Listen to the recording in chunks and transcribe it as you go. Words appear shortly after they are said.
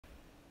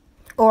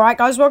Alright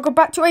guys, welcome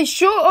back to a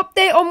short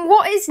update on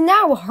what is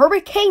now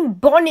Hurricane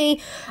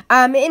Bonnie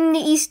in the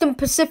Eastern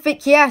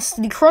Pacific. Yes,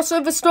 the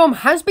crossover storm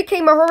has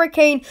become a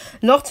hurricane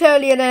a lot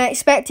earlier than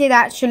expected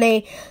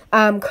actually.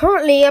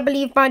 Currently, I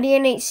believe by the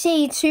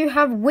NHC to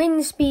have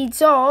wind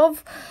speeds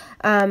of,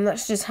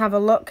 let's just have a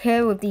look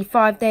here with the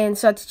 5-day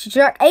uncertainty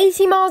track,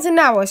 80 miles an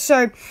hour.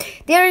 So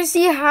the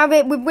NHC have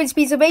it with wind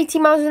speeds of 80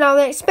 miles an hour.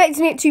 They're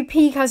expecting it to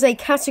peak as a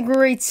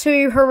Category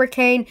 2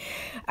 hurricane.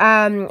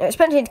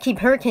 Expecting to keep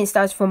hurricane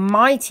status for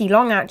mighty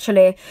long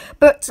actually,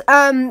 but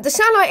the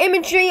satellite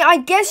imagery, I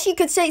guess you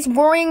could say it's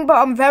worrying, but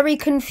I'm very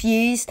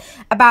confused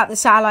about the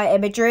satellite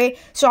imagery,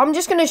 so I'm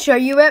just going to show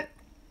you it.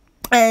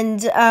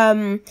 And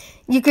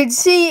you could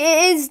see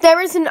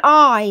there is an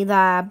eye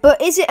there,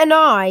 but is it an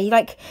eye?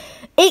 Like,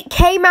 it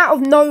came out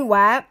of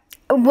nowhere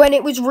when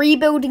it was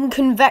rebuilding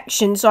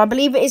convection, so I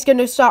believe it is going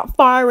to start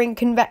firing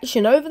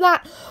convection over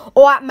that,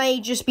 or that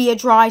may just be a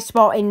dry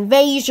spot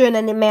invasion,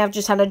 and it may have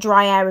just had a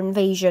dry air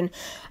invasion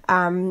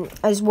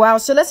as well.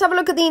 So let's have a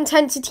look at the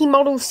intensity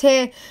models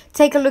here,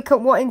 take a look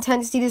at what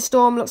intensity the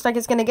storm looks like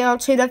it's going to go up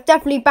to. They've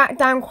definitely backed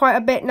down quite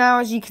a bit now,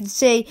 as you can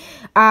see,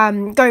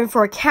 going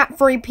for a Cat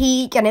 3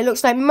 peak, and it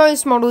looks like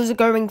most models are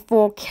going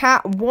for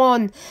Cat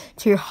 1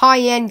 to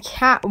high-end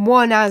Cat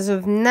 1 as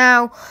of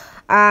now.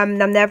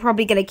 And they're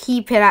probably going to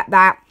keep it at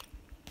that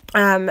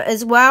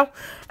as well.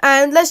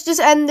 And let's just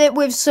end it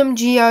with some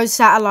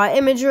geo-satellite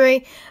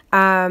imagery,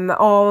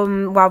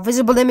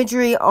 visible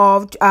imagery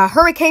of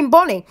Hurricane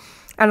Bonnie.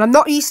 And I'm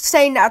not used to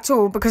saying that at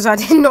all, because I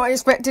did not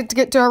expect it to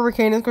get to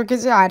hurricane as quick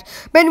as it had.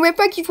 But anyway,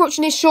 thank you for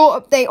watching this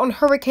short update on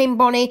Hurricane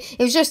Bonnie.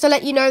 It was just to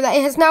let you know that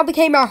it has now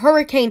become a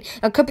hurricane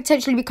and could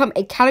potentially become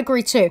a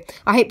Category 2.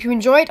 I hope you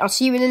enjoyed. I'll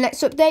see you in the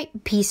next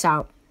update. Peace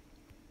out.